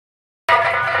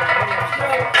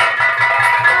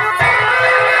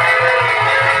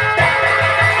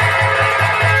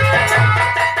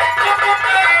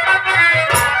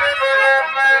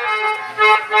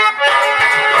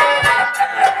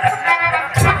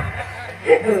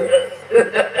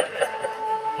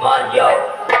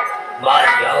मान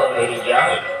जाओ मेरी जान,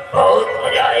 बहुत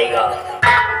मजा आएगा।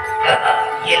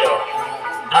 ये लो,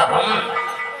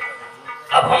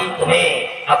 अब हम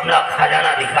तुम्हें अपना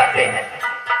खजाना दिखाते हैं।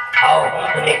 आओ,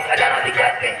 हम तुम्हें खजाना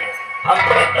दिखाते हैं। हम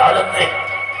तुम्हें दौलत से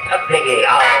ठग देंगे।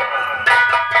 आओ।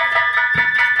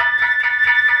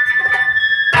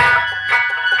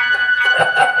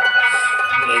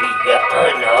 मेरी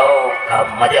जान, आओ,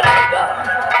 अब मजा आएगा।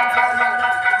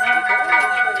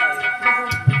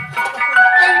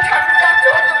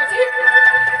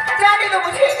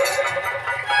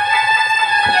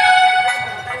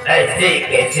 ऐसे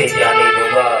कैसे जाने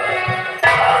दूंगा?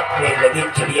 हाथ में लगी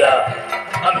चिड़िया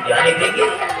हम जाने देंगे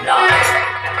ना।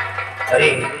 अरे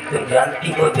तुम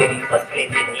जानती हो मेरी पत्नी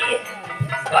भी नहीं है।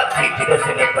 काफी दिनों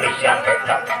से मैं परेशान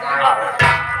रहता हूँ। आओ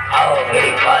आओ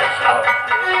मेरे पास आओ।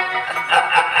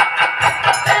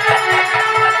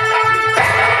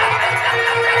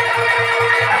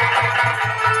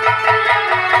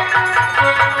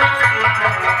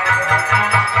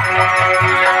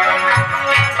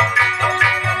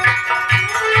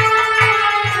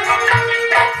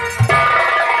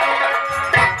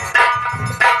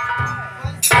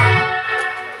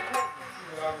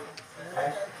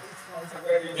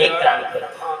 एक काम करो,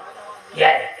 क्या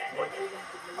है?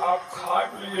 आप खा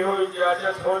पी हो,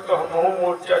 इजाजत हो तो हम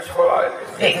मोर्चा छोड़ा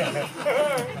ले।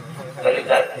 पहली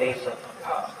बात नहीं सुन,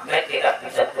 मैं तेरा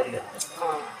पीछा करी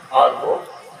और वो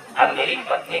अब मेरी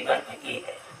पत्नी बन चुकी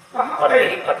है और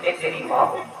मेरी पत्नी तेरी माँ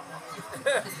हो।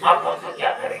 आप उसको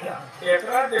क्या करेगा?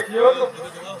 एकरा देखियो तो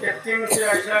कितनी से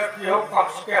ऐसा कियो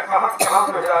पक्ष के कहाँ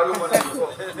मजालू बनाई हो।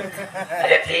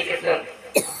 अरे ठीक है, सुन,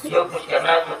 जो कुछ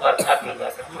करना है तो कर, खा पी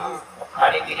जाकर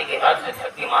खाने पीने के बाद से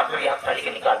छक्की मार कर यहाँ थाली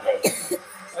के निकाल दे।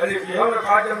 अरे बिहो न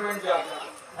कहा जमीन जा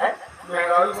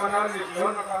मेहरारू बना बिहो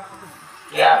न कहा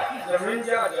क्या जमीन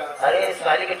जा। अरे इस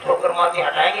वाले के ठोकर मार के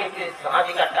हटाएंगे, फिर समाज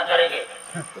इकट्ठा करेंगे।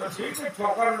 तो ठीक है,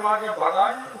 ठोकर मार के भगा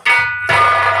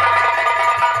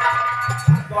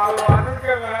बालवानों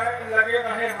के लगे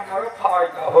रहे हमारो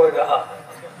फायदा हो रहा।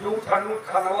 यूं ठनू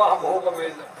ठनवा हम हो गए।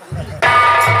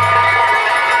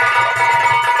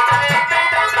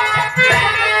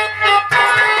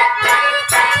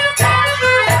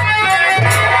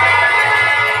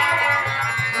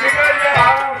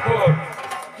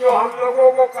 जो हम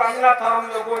लोगों को करना था हम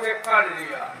लोगों ने कर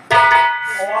लिया।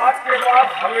 और आज के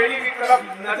बाद हवेली की तरफ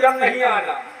नजर नहीं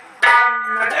आना।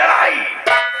 नजर आई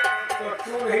तो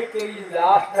तू नहीं, तेरी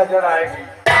लाश नजर आएगी।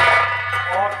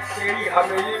 और तेरी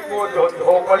हवेली को जो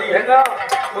झोपड़ी है ना,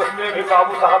 उसमें भी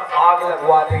बाबू साहब आग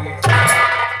लगवा देंगे।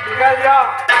 निकल जा,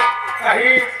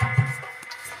 कहीं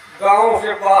गांव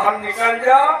से बाहर निकल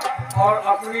जा और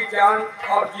अपनी जान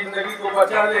और जिंदगी को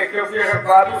बचा ले, क्योंकि अगर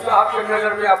बाबू साहब के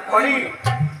नजर में अब पड़ी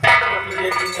तो तुझे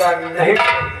जिंदा नहीं।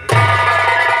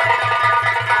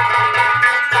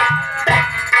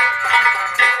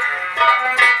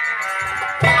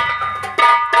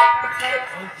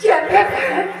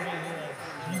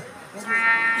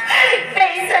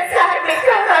 मैं संसार में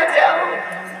कहाँ जाऊँ,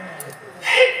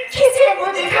 किसे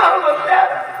मुँह दिखाऊँ अपना?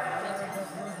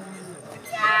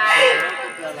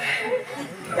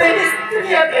 मैं इस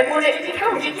दुनिया में मुँह नहीं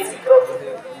दिखाऊंगी किसी को।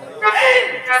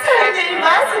 शायद मेरी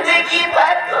माँ सुनेगी ये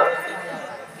बात को,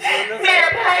 मेरा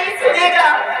भाई सुनेगा,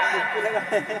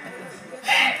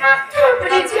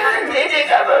 अपनी जान दे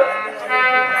देगा वो।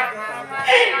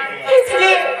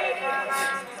 इसलिए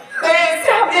मेरे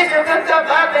सामने जो गंगा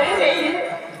माँ बह रही है,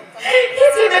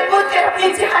 इसी में कूद कर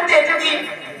अपनी जान दे दूंगी,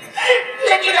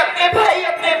 लेकिन अपने भाई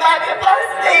अपने माँ के पास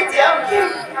नहीं जाऊंगी,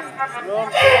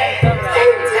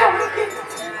 नहीं जाऊंगी।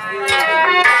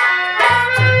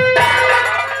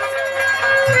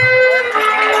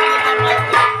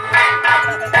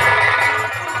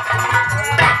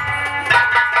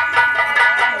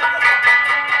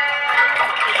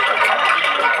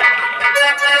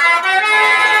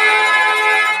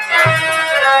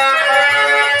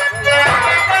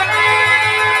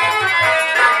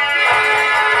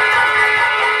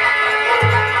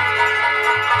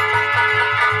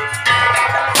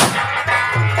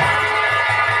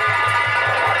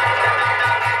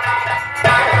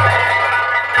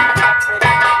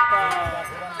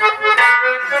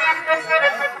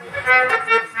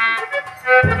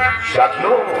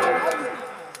 साथियों,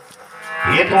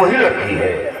 ये तो वही लड़की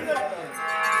है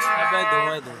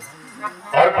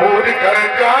और कूद कर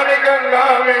जान गंगा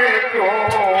में क्यों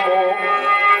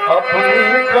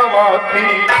अपनी गंवाती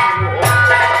हो।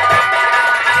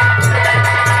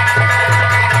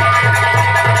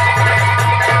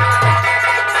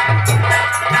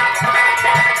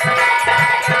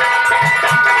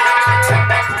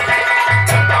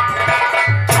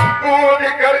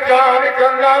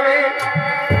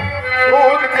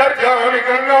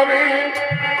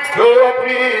 जो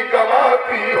अपनी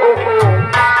गवाती हो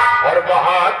और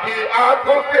बहाती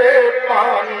आंखों से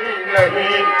पानी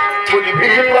नहीं कुछ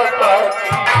भी बताती।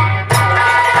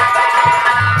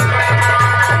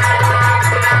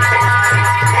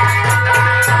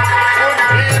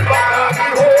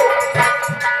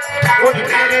 कुछ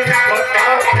भी बताती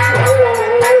हो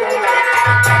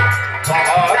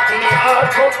बहाती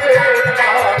आंखों से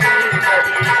पानी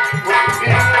नहीं कुछ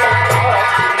भी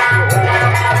बताती हो।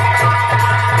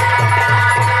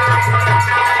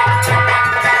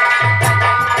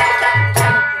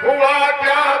 हुआ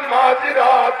क्या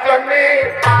माजरा करने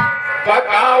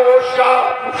बताओ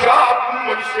साफ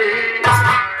मुझसे।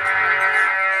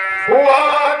 हुआ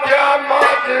क्या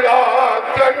माजरा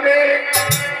करने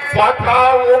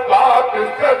बताओ बात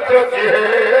सच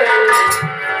है।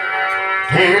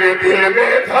 धीरे दिल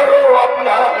में धरो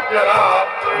अपना जरा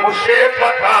मुझे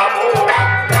बताओ।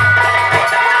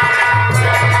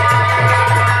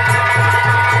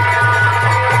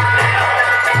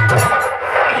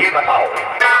 ये बताओ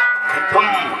कि तुम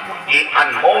ये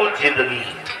अनमोल जिंदगी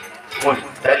उस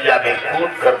दरिया में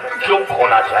कूद कर क्यों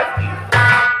खोना चाहती हो?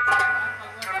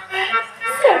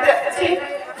 सरदार जी,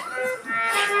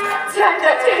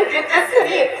 जानना चाहते थे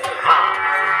सुनिए।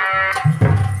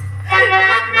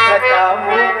 बताओ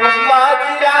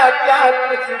माजरा क्या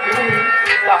कुछ भी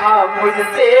कहा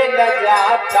मुझसे न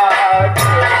जाता।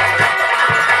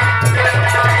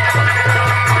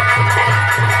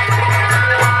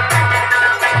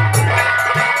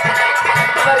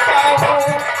 बताओ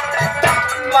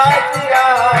माजरा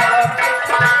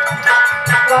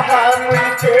कहा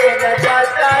मुझसे न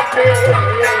जाता थे।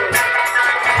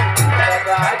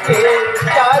 लगा के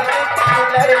साथ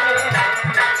कूलर में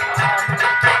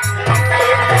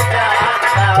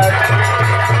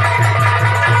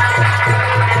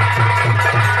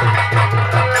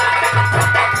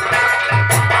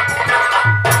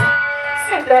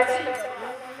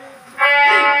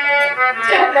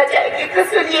जानना चाहेंगे तो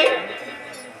सुनिए।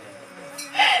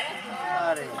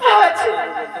 आज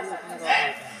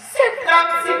सतराम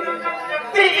सिंह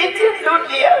मेरी इज्जत लूट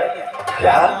लिया।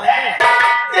 क्या?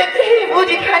 मैं कहीं मुंह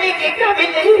दिखाने के काबिल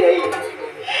नहीं रही,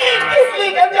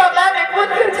 इसलिए गंगा में कूद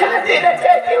कर जान देना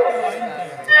चाहती हूँ।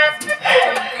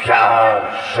 क्या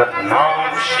सतनाम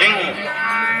सिंह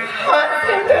हाँ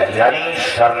सरदार, यानी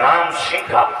सरनाम सिंह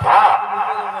का बाप?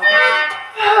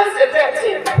 हाँ सरदार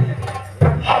जी।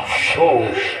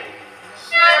 अफसोस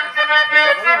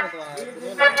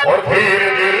और फिर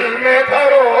दिल में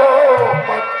धरो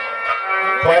मत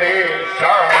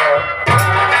परेशान।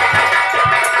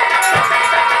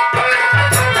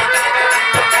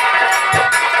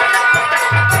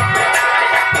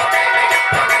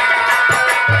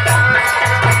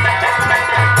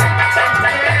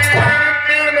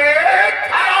 दिल में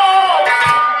धरो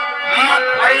मत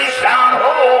परेशान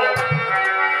हो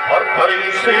और कल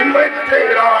से मैं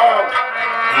तेरा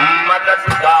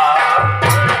मददगार।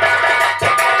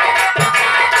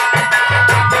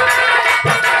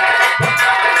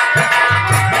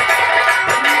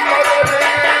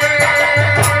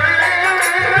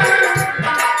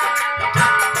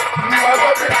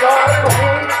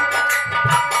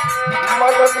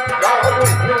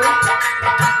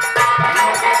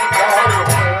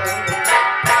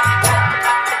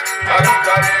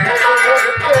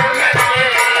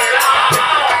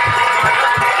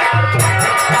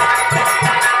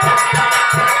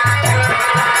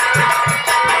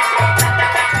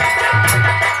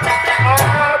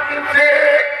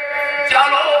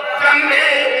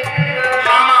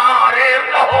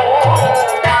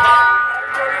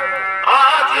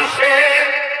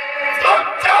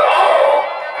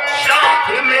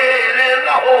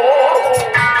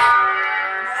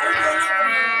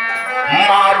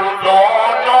 मारू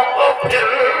दोनों को फिर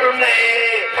में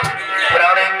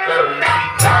प्रण कर लिया।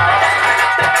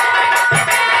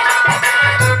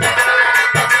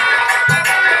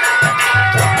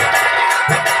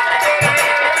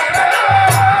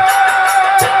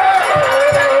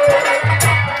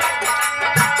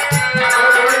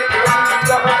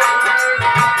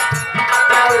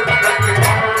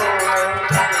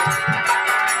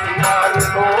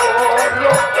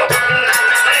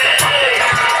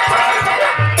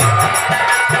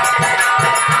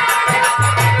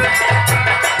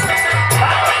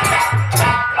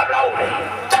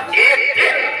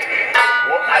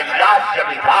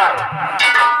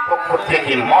 को कुत्ते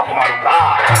की मौत मारूंगा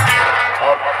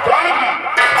और तुम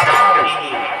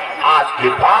आज के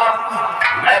बाद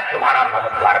मैं तुम्हारा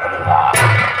मददगार बनूंगा।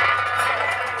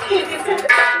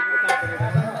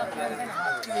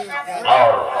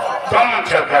 और तुम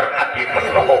चलकर अपनी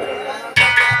पत्नी हो।